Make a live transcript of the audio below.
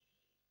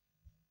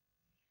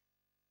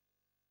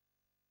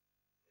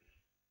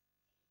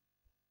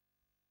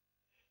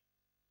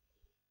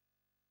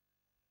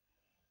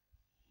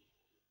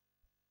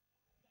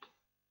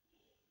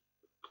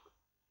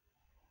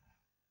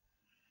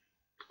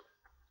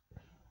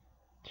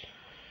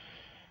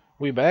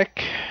We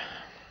back.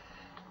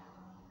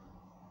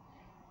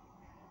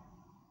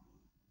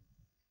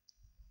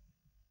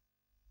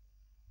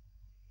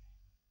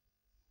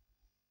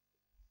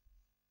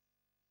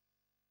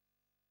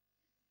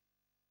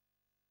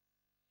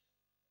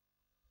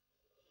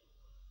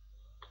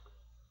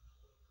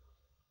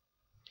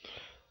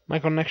 My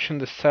connection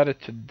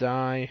decided to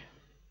die.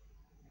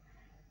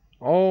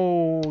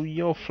 Oh,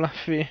 yo,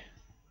 Fluffy.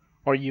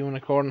 Or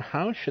Unicorn,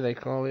 how should I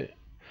call it?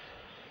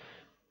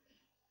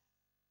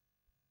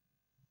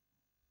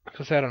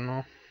 Because I don't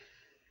know.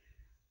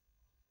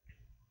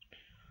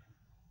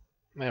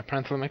 Yeah,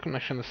 apparently my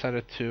connection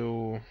decided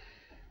to...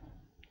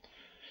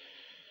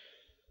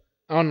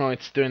 Oh no,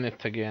 it's doing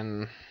it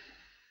again.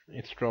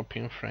 It's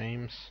dropping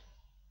frames.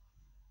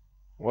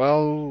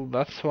 Well,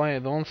 that's why I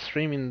don't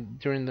stream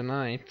during the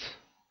night.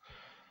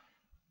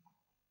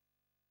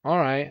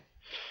 Alright.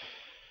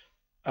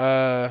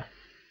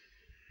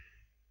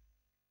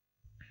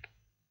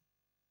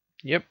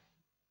 Yep.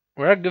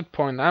 We're at a good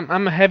point.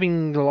 I'm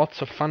having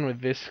lots of fun with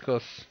this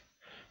because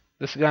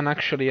this gun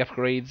actually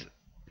upgrades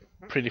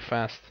pretty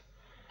fast.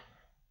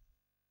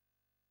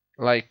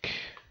 Like,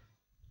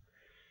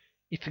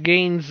 it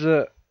gains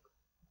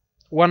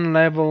one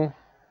level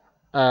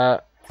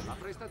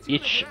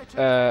each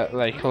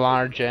like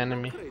large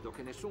enemy,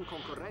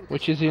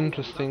 which is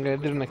interesting. I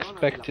didn't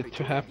expect it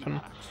to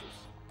happen.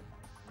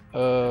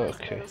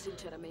 Okay.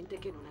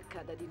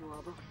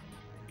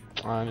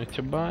 I need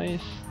to buy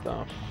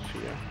stuff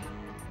here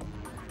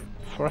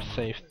for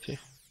safety.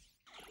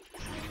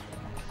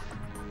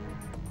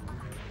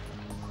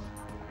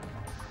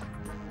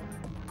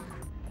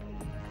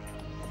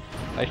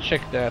 I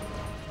checked that.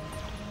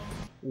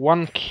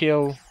 One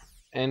kill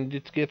and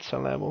it gets a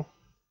level.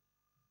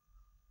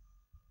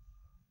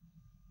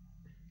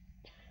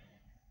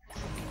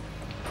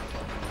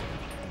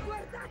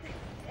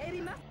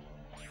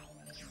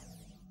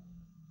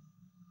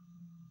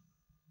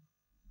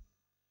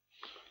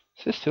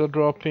 Is it still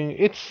dropping?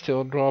 It's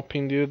still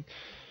dropping, dude.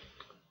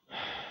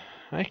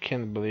 I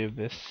can't believe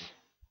this.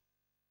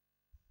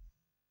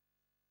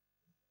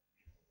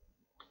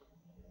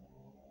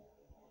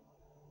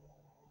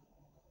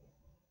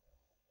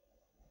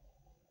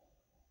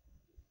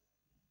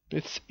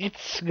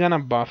 It's gonna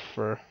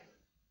buffer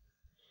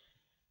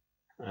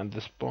at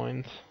this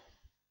point.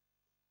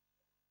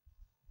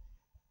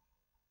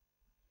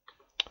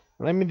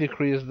 Let me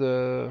decrease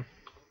the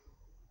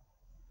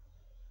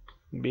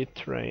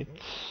bit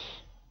rate.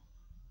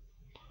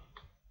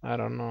 I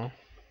don't know.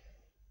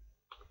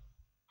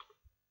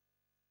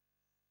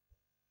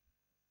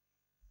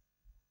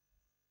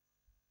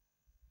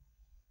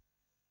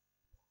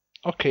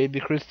 Okay,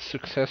 decreased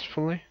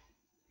successfully.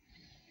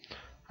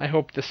 I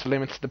hope this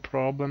limits the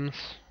problems,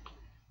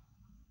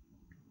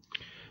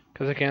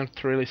 because I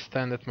can't really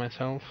stand it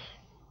myself.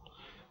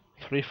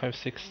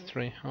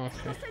 3563,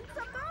 okay.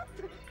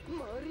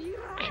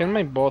 Can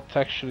my bot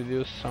actually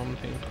do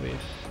something,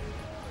 please?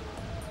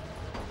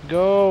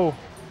 Go!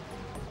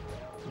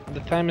 The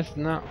time is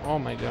now. Oh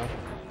my god.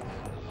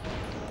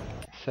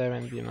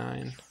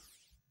 79.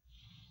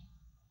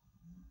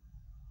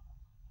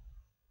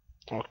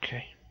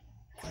 Okay.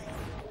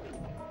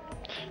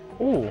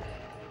 Ooh.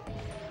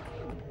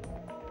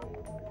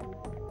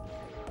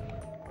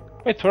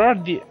 Wait, where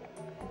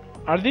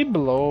are they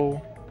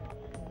below?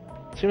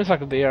 Seems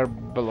like they are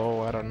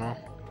below, I don't know.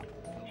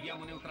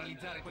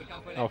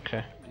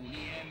 Okay.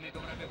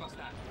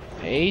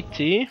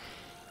 80.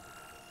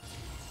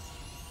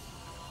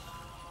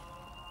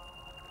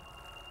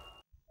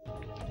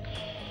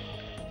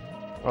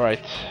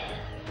 Alright.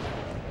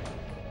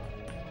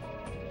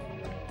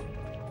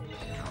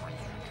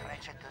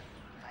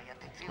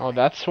 Oh,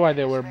 that's why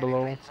they were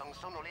below.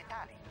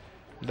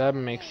 That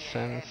makes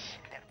sense.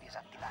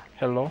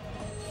 Hello?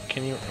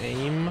 Can you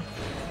aim?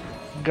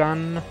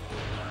 Gun?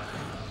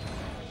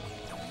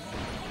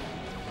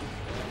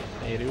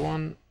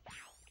 81.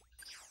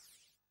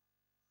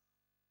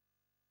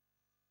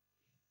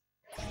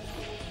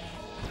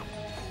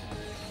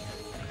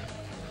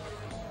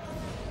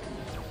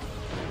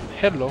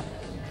 Hello.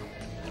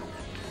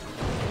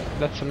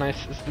 That's a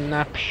nice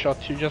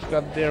snapshot you just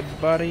got there,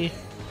 buddy.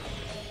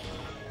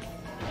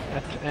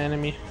 At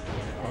enemy.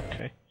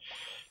 Okay.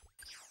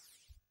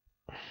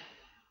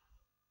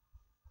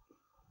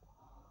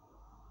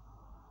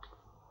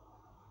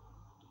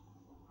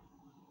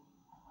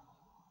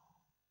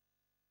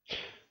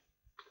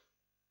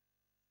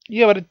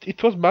 Yeah, but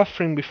it was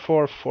buffering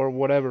before for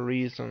whatever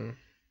reason.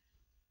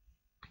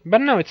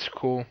 But now it's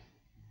cool.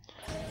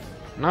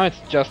 Now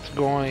it's just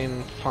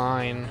going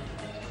fine.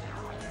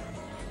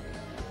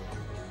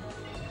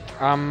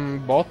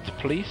 Bot,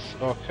 please?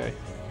 Okay.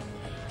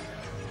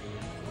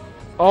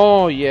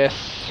 Oh,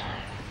 yes.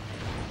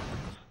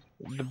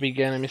 The big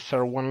enemies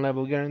are one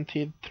level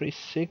guaranteed. 3,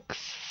 6,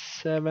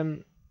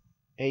 7,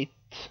 8.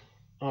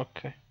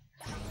 Okay.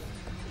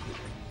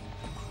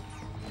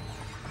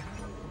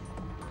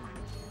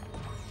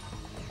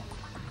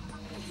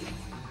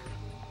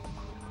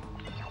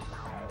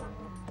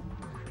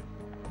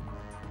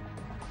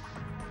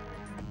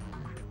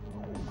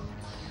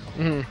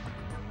 Mm.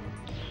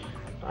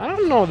 I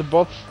don't know, the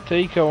bots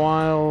take a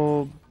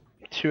while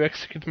to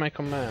execute my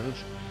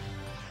commands.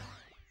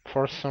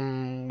 For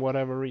some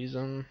whatever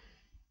reason.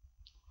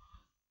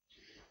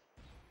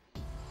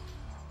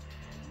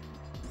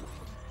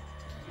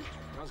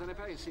 Cosa ne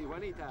pensi,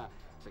 Juanita?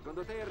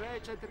 Secondo te il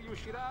Ratchet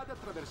riuscirà ad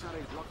attraversare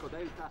il blocco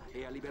Delta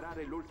e a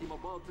liberare l'ultimo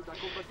bot da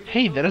combattimento?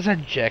 Hey, there's a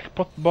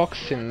jackpot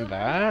box in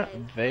there.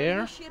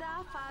 Riuscirà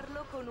a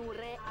farlo con un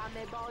re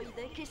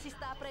ameboide che si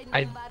sta aprendo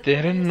I un varco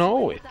didn't nelle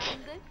know sue it.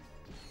 mutande?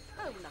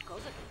 È una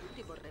cosa che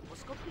tutti vorremmo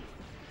scoprire.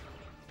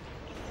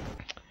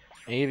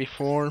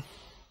 84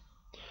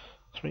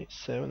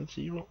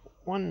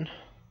 3701.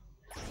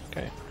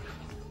 Okay.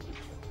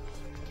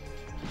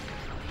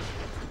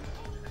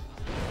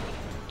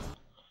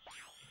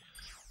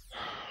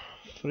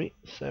 Three,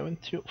 7,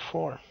 2,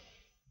 4.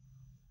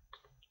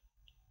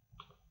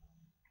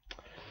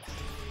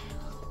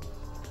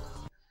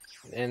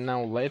 And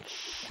now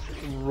let's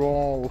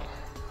roll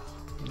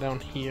down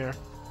here.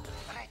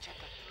 Ratchet,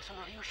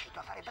 sono riuscito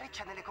a fare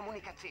breccia nelle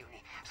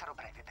comunicazioni. Sarò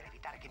breve per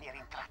evitare che mi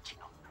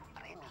rintracciano.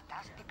 Premi i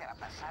tasti per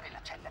abbassare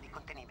la cella di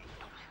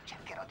contenimento.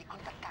 Cercherò di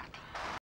contattarti.